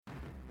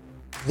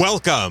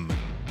Welcome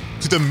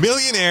to the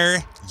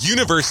Millionaire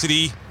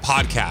University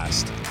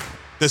podcast,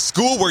 the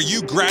school where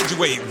you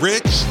graduate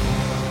rich,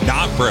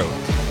 not broke.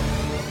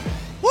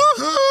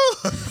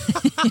 Woohoo!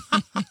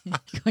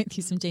 Going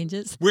through some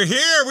changes. We're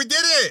here. We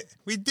did it.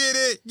 We did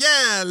it.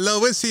 Yeah. Lo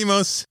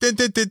hicimos.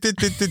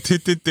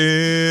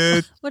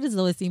 What does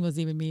lo hicimos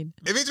even mean?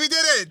 It means we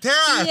did it.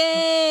 Tara.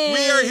 Yay!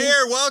 We are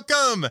here.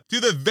 Welcome to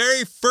the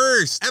very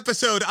first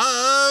episode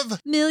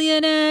of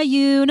Millionaire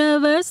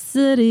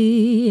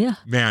University.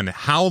 Man,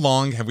 how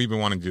long have we been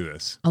wanting to do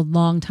this? A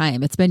long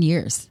time. It's been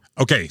years.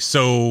 Okay,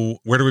 so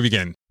where do we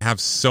begin? I have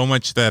so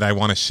much that I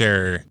want to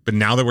share, but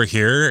now that we're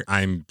here,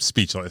 I'm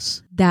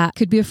speechless. That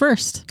could be a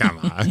first. Come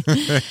on.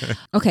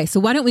 Okay,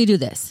 so why don't we do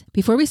this?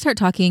 Before we start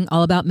talking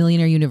all about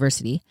Millionaire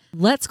University,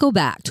 let's go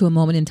back to a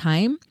moment in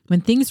time when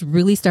things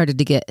really started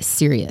to get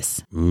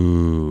serious.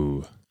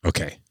 Ooh,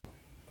 okay.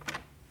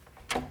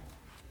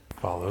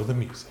 Follow the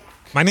music.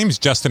 My name's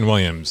Justin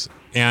Williams,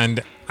 and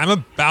I'm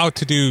about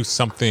to do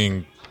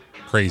something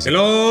crazy.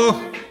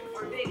 Hello?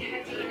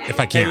 If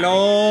I can.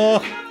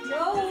 Hello?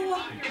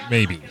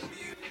 Maybe.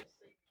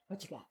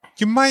 What you got?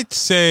 You might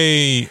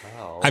say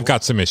I've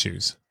got some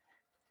issues.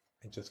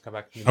 I just got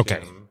back from the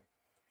gym,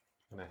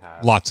 and I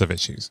have Lots of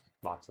issues.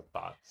 lots of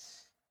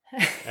thoughts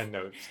and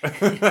notes.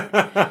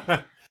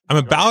 I'm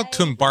about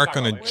to embark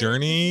on a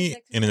journey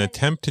in an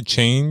attempt to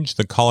change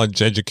the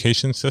college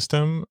education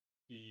system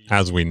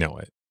as we know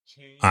it.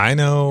 I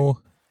know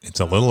it's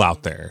a little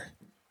out there.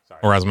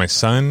 Or as my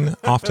son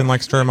often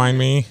likes to remind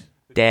me,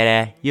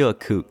 Dada, you a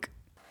kook.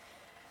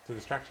 It's a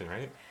distraction,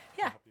 right?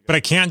 but I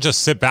can't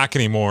just sit back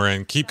anymore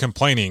and keep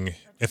complaining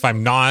if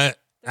I'm not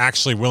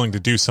actually willing to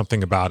do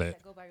something about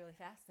it.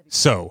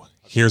 So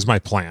here's my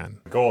plan.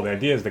 The goal, the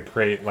idea is to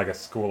create like a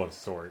school of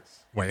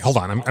sorts. Wait, hold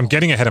on. I'm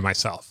getting ahead of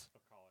myself.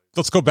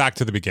 Let's go back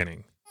to the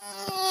beginning.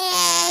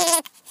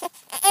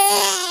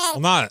 Well,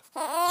 not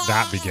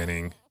that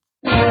beginning.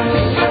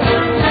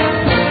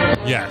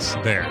 Yes,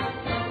 there.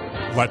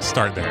 Let's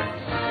start there.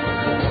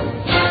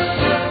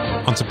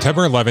 On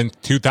September 11th,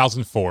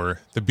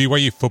 2004, the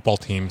BYU football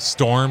team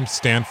stormed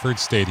Stanford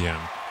Stadium.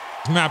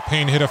 Matt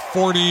Payne hit a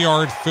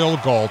 40-yard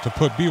field goal to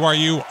put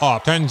BYU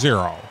up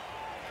 10-0.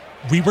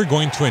 We were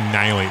going to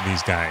annihilate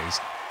these guys,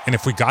 and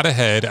if we got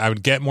ahead, I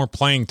would get more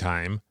playing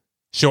time,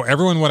 show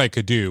everyone what I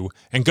could do,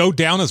 and go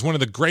down as one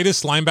of the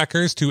greatest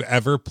linebackers to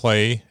ever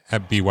play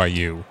at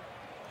BYU.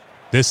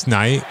 This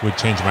night would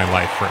change my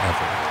life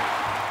forever.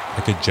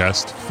 I could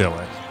just feel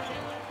it.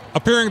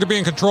 Appearing to be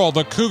in control,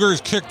 the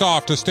Cougars kicked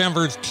off to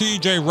Stanford's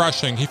TJ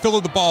Rushing. He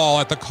fielded the ball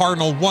at the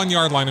Cardinal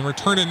 1-yard line and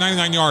returned it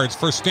 99 yards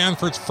for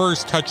Stanford's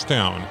first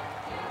touchdown.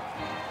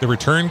 The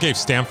return gave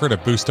Stanford a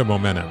boost of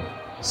momentum,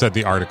 said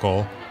the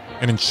article.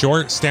 And in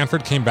short,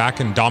 Stanford came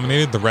back and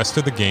dominated the rest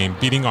of the game,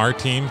 beating our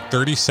team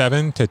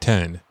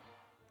 37-10.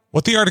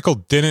 What the article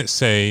didn't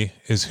say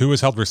is who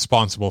was held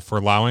responsible for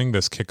allowing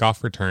this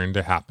kickoff return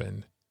to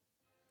happen.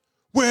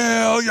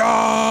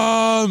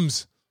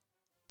 Williams!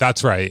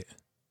 That's right.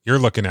 You're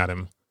looking at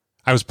him.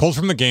 I was pulled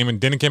from the game and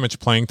didn't get much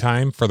playing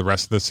time for the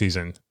rest of the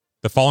season.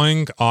 The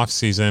following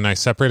off-season, I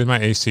separated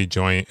my AC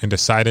joint and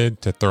decided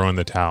to throw in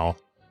the towel.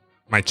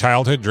 My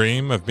childhood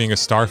dream of being a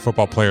star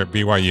football player at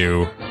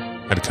BYU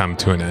had come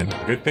to an end.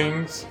 Good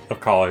things of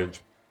college,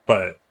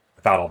 but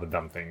without all the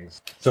dumb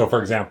things. So, for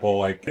example,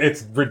 like,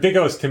 it's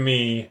ridiculous to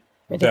me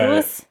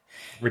Ridiculous?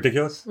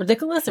 Ridiculous?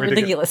 Ridiculous or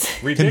ridiculous?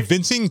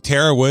 Convincing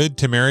Tara Wood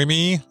to marry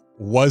me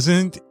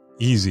wasn't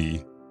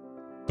easy,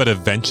 but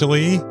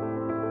eventually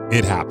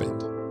it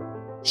happened.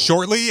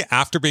 Shortly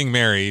after being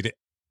married,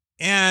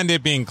 and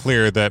it being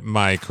clear that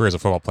my career as a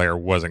football player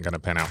wasn't going to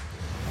pan out,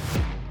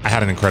 I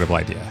had an incredible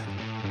idea.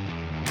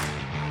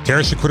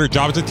 Tara should quit her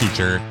job as a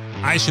teacher,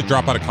 I should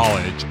drop out of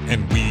college,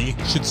 and we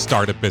should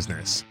start a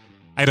business.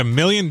 I had $1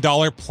 million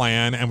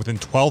plan, and within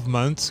 12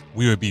 months,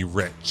 we would be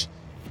rich.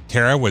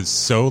 Tara was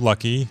so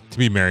lucky to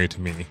be married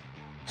to me.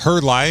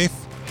 Her life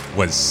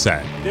was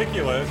set.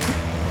 Ridiculous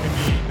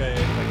could be that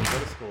like, you go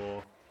to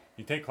school,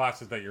 you take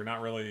classes that you're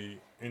not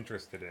really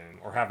interested in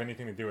or have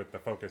anything to do with the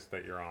focus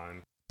that you're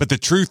on. But the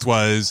truth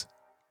was,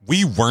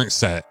 we weren't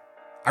set.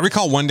 I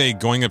recall one day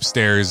going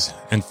upstairs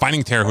and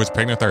finding Tara, who was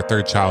pregnant with our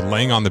third child,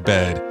 laying on the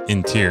bed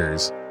in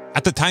tears.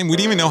 At the time, we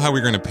didn't even know how we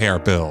were going to pay our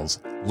bills,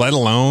 let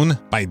alone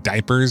buy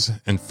diapers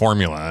and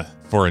formula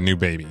for a new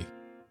baby.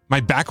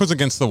 My back was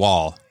against the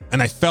wall,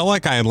 and I felt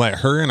like I had let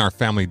her and our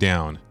family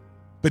down.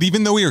 But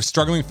even though we were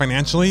struggling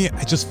financially,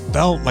 I just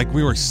felt like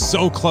we were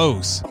so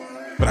close.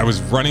 But I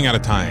was running out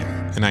of time,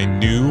 and I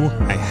knew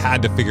I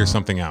had to figure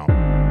something out.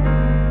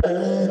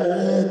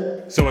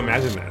 So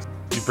imagine this.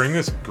 You bring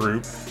this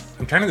group.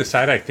 I'm trying to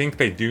decide. I think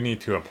they do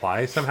need to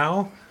apply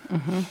somehow.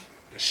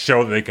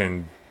 Show that they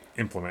can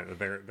implement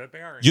that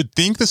they are. You'd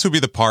think this would be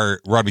the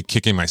part where I'd be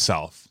kicking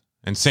myself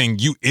and saying,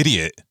 "You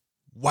idiot.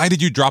 Why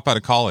did you drop out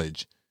of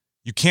college?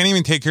 You can't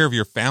even take care of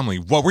your family.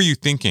 What were you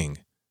thinking?"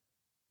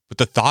 But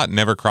the thought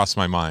never crossed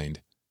my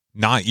mind.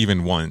 Not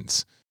even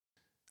once.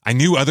 I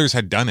knew others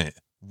had done it.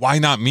 Why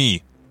not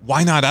me?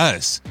 Why not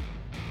us?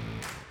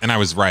 And I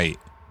was right.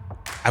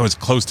 I was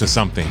close to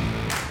something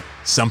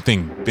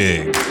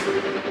big.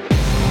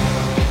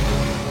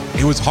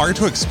 It was hard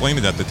to explain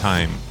it at the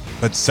time,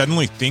 but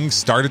suddenly things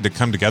started to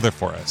come together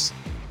for us.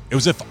 It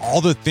was as if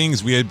all the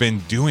things we had been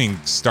doing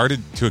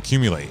started to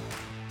accumulate.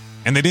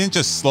 And they didn't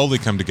just slowly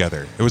come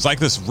together. It was like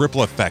this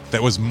ripple effect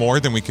that was more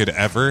than we could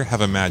ever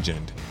have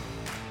imagined.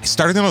 I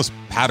started to notice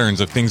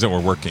patterns of things that were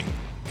working,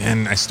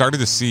 and I started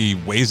to see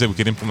ways that we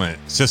could implement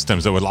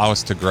systems that would allow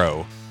us to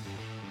grow.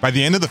 By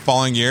the end of the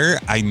following year,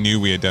 I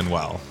knew we had done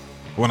well.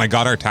 When I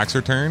got our tax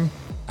return,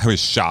 I was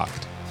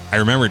shocked. I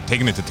remember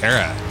taking it to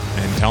Tara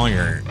and telling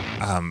her,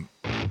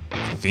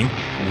 I think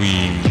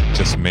we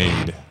just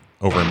made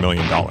over $1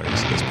 million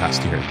this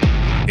past year.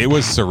 It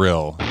was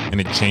surreal, and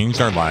it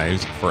changed our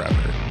lives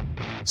forever.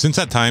 Since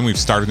that time, we've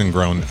started and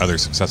grown other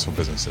successful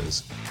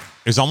businesses.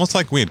 It was almost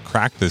like we had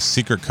cracked this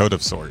secret code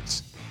of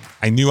sorts.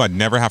 I knew I'd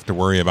never have to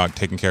worry about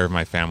taking care of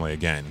my family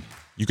again.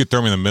 You could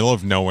throw me in the middle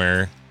of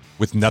nowhere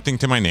with nothing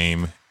to my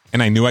name,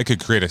 and I knew I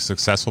could create a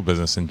successful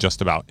business in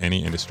just about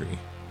any industry.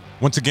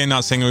 Once again,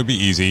 not saying it would be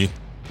easy,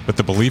 but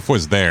the belief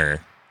was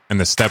there, and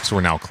the steps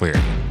were now clear.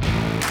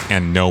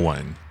 And no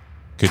one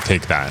could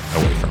take that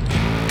away from me.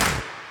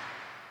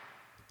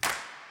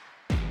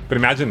 But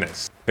imagine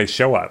this. They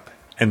show up,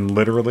 and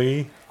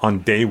literally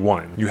on day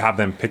one, you have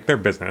them pick their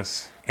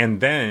business,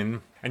 and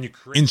you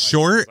create... In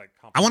short,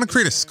 I want to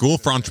create a school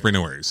for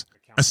entrepreneurs.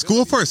 A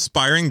school for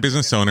aspiring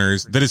business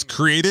owners that is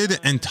created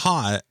and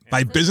taught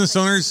by business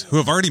owners who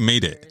have already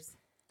made it.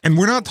 And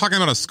we're not talking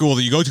about a school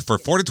that you go to for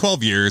 4 to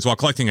 12 years while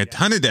collecting a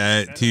ton of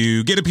debt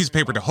to get a piece of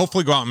paper to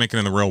hopefully go out and make it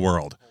in the real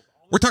world.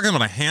 We're talking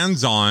about a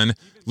hands-on,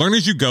 learn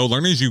as you go,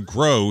 learn as you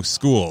grow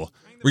school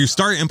where you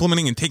start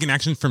implementing and taking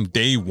action from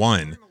day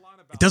one.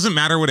 It doesn't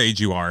matter what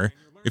age you are.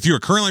 If you are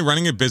currently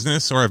running a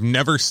business or have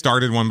never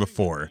started one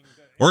before,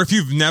 or if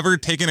you've never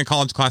taken a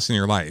college class in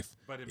your life,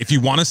 if you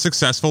want a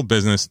successful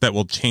business that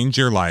will change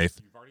your life,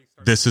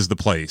 this is the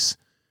place.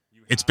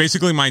 It's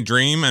basically my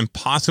dream and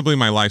possibly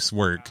my life's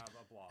work.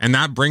 And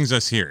that brings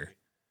us here.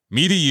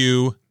 Me to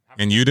you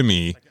and you to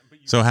me.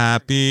 So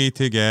happy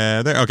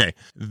together. Okay,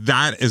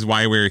 that is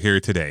why we're here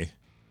today.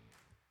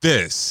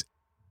 This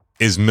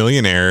is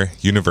Millionaire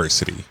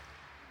University.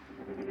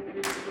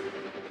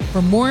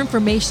 For more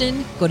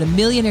information, go to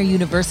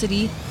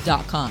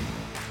millionaireuniversity.com.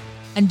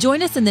 And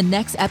join us in the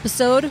next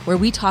episode where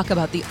we talk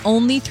about the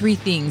only 3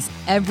 things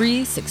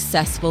every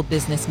successful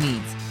business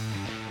needs.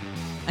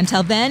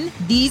 Until then,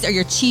 these are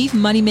your chief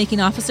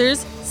money-making officers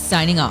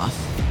signing off.